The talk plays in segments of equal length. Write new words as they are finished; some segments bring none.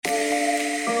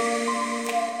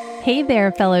Hey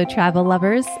there, fellow travel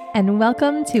lovers, and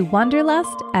welcome to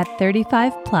Wanderlust at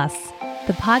 35 Plus,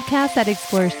 the podcast that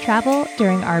explores travel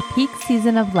during our peak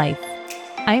season of life.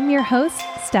 I'm your host,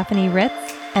 Stephanie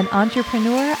Ritz, an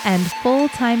entrepreneur and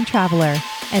full-time traveler,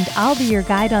 and I'll be your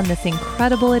guide on this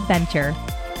incredible adventure.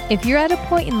 If you're at a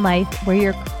point in life where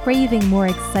you're craving more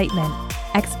excitement,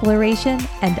 exploration,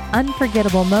 and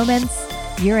unforgettable moments,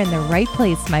 you're in the right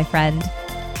place, my friend.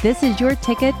 This is your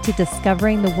ticket to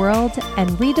discovering the world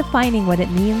and redefining what it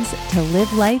means to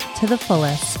live life to the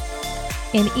fullest.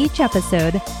 In each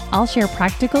episode, I'll share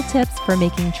practical tips for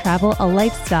making travel a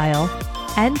lifestyle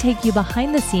and take you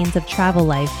behind the scenes of travel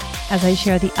life as I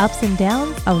share the ups and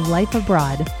downs of life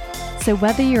abroad. So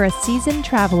whether you're a seasoned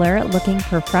traveler looking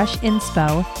for fresh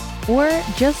inspo or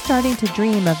just starting to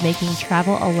dream of making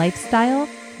travel a lifestyle,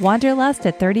 Wanderlust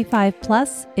at 35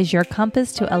 Plus is your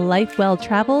compass to a life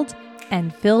well-traveled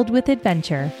and filled with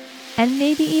adventure, and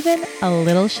maybe even a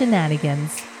little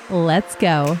shenanigans. Let's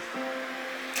go.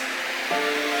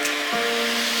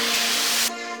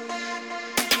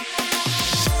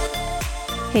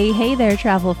 Hey there,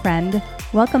 travel friend.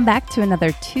 Welcome back to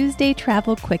another Tuesday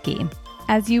Travel Quickie.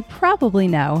 As you probably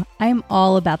know, I'm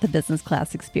all about the business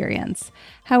class experience.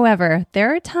 However,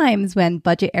 there are times when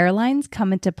budget airlines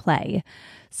come into play.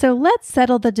 So let's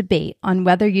settle the debate on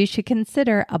whether you should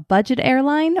consider a budget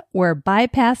airline or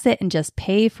bypass it and just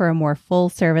pay for a more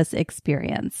full-service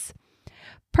experience.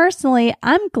 Personally,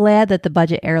 I'm glad that the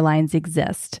budget airlines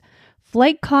exist.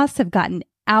 Flight costs have gotten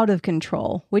out of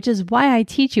control, which is why I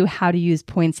teach you how to use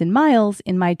points and miles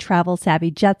in my Travel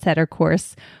Savvy Jet Setter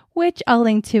course, which I'll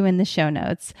link to in the show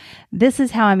notes. This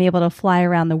is how I'm able to fly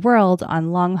around the world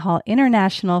on long-haul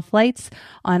international flights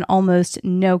on almost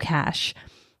no cash.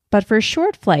 But for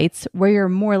short flights, where you're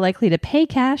more likely to pay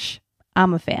cash,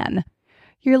 I'm a fan.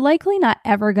 You're likely not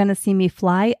ever going to see me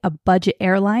fly a budget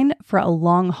airline for a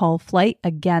long-haul flight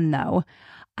again, though.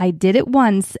 I did it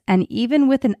once, and even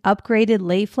with an upgraded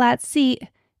lay-flat seat,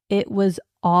 it was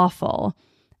awful.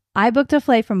 I booked a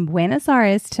flight from Buenos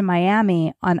Aires to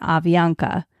Miami on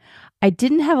Avianca. I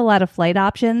didn't have a lot of flight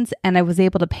options, and I was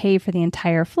able to pay for the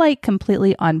entire flight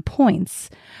completely on points.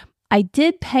 I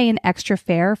did pay an extra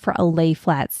fare for a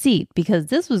lay-flat seat because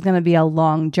this was going to be a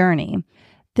long journey.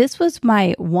 This was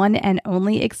my one and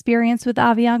only experience with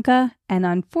Avianca, and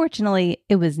unfortunately,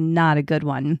 it was not a good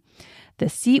one. The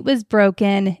seat was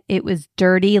broken, it was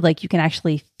dirty, like you can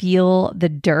actually feel the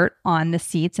dirt on the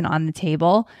seats and on the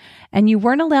table, and you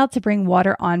weren't allowed to bring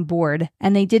water on board,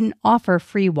 and they didn't offer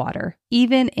free water,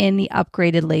 even in the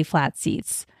upgraded lay-flat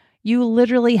seats. You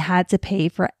literally had to pay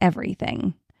for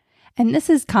everything. And this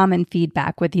is common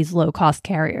feedback with these low-cost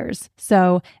carriers.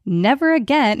 So never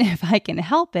again, if I can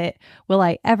help it, will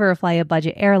I ever fly a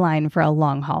budget airline for a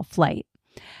long-haul flight.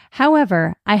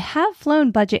 However, I have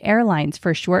flown budget airlines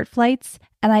for short flights,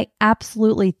 and I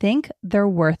absolutely think they're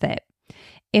worth it.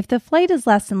 If the flight is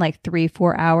less than like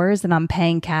 3-4 hours and I'm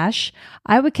paying cash,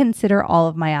 I would consider all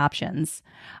of my options.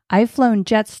 I've flown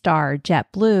Jetstar,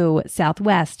 JetBlue,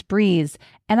 Southwest, Breeze,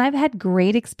 and I've had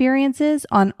great experiences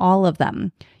on all of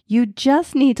them. You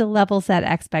just need to level set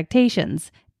expectations.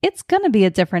 It's going to be a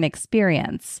different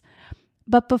experience.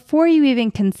 But before you even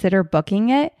consider booking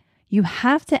it, you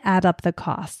have to add up the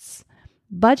costs.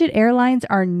 Budget airlines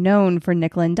are known for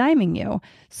nickel and diming you,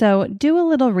 so do a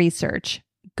little research.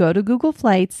 Go to Google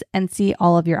Flights and see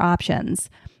all of your options.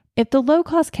 If the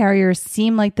low-cost carriers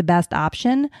seem like the best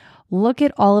option, look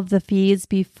at all of the fees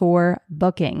before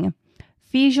booking.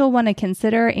 Fees you'll want to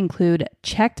consider include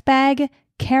checked bag,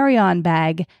 carry-on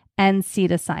bag, and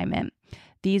seat assignment.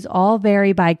 These all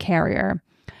vary by carrier.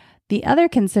 The other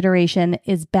consideration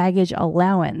is baggage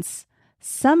allowance.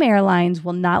 Some airlines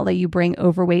will not let you bring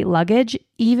overweight luggage,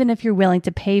 even if you're willing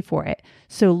to pay for it,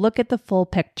 so look at the full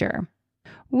picture.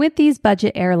 With these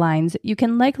budget airlines, you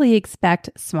can likely expect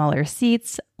smaller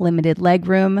seats, limited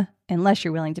legroom, unless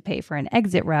you're willing to pay for an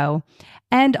exit row,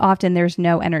 and often there's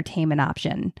no entertainment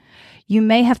option. You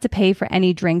may have to pay for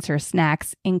any drinks or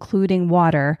snacks, including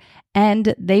water,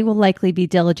 and they will likely be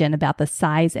diligent about the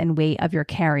size and weight of your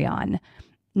carry-on.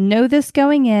 Know this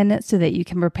going in so that you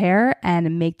can prepare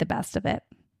and make the best of it.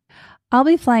 I'll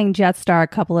be flying Jetstar a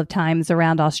couple of times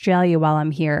around Australia while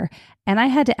I'm here, and I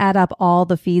had to add up all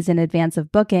the fees in advance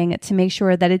of booking to make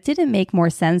sure that it didn't make more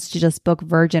sense to just book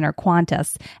Virgin or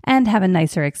Qantas and have a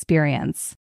nicer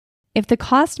experience. If the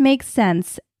cost makes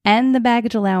sense and the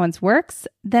baggage allowance works,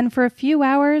 then for a few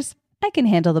hours, I can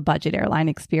handle the budget airline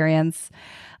experience.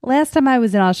 Last time I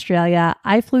was in Australia,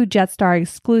 I flew Jetstar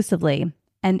exclusively,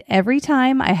 and every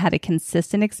time I had a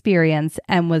consistent experience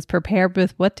and was prepared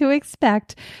with what to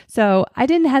expect, so I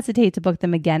didn't hesitate to book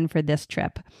them again for this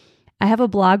trip. I have a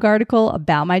blog article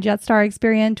about my Jetstar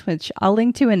experience, which I'll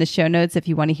link to in the show notes if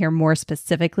you want to hear more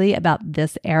specifically about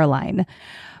this airline.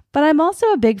 But I'm also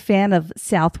a big fan of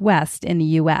Southwest in the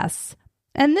US.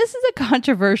 And this is a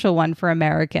controversial one for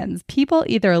Americans. People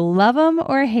either love them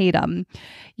or hate them.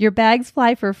 Your bags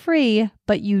fly for free,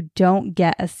 but you don't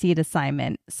get a seat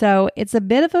assignment. So it's a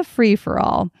bit of a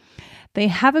free-for-all. They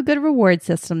have a good reward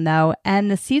system though, and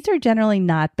the seats are generally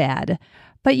not bad.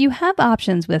 But you have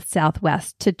options with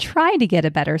Southwest to try to get a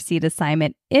better seat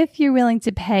assignment if you're willing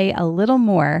to pay a little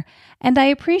more. And I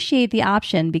appreciate the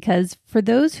option because for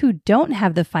those who don't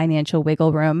have the financial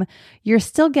wiggle room, you're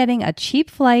still getting a cheap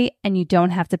flight and you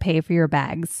don't have to pay for your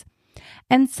bags.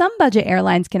 And some budget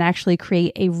airlines can actually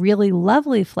create a really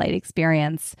lovely flight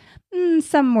experience,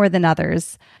 some more than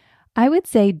others. I would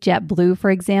say JetBlue, for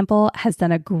example, has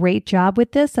done a great job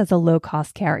with this as a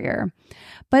low-cost carrier.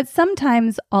 But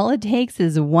sometimes all it takes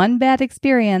is one bad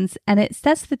experience and it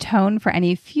sets the tone for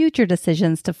any future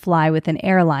decisions to fly with an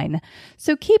airline.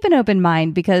 So keep an open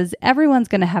mind because everyone's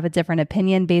going to have a different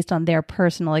opinion based on their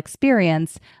personal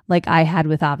experience, like I had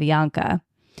with Avianca.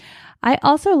 I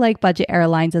also like budget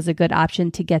airlines as a good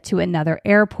option to get to another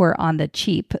airport on the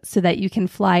cheap so that you can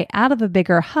fly out of a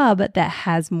bigger hub that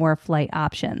has more flight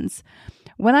options.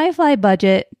 When I fly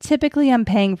budget, typically I'm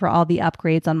paying for all the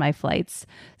upgrades on my flights,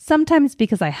 sometimes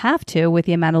because I have to with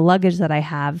the amount of luggage that I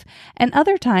have, and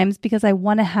other times because I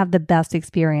want to have the best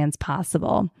experience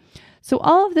possible. So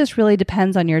all of this really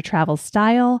depends on your travel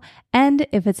style and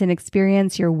if it's an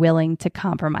experience you're willing to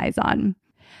compromise on.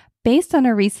 Based on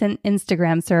a recent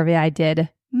Instagram survey I did,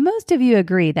 most of you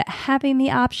agree that having the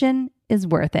option is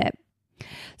worth it.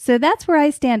 So that's where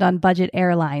I stand on budget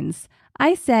airlines.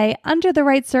 I say, under the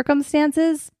right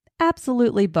circumstances,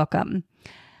 absolutely book them.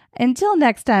 Until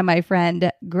next time, my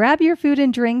friend, grab your food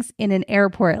and drinks in an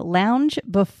airport lounge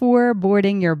before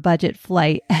boarding your budget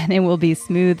flight, and it will be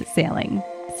smooth sailing.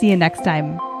 See you next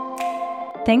time.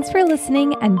 Thanks for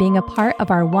listening and being a part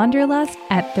of our Wanderlust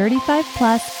at 35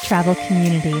 Plus travel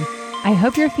community. I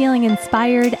hope you're feeling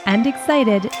inspired and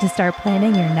excited to start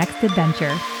planning your next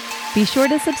adventure. Be sure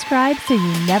to subscribe so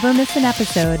you never miss an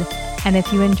episode. And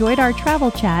if you enjoyed our travel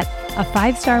chat, a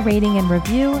 5-star rating and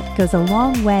review goes a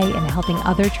long way in helping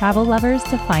other travel lovers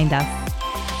to find us.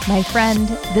 My friend,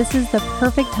 this is the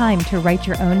perfect time to write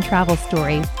your own travel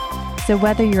story. So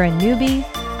whether you're a newbie,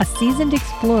 a seasoned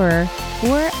explorer,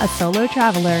 or a solo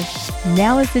traveler,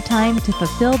 now is the time to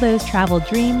fulfill those travel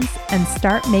dreams and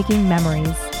start making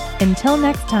memories. Until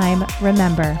next time,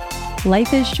 remember,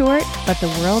 life is short, but the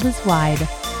world is wide.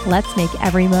 Let's make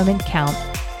every moment count.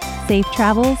 Safe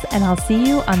travels, and I'll see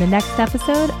you on the next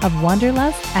episode of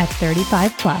Wanderlust at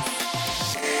 35 Plus.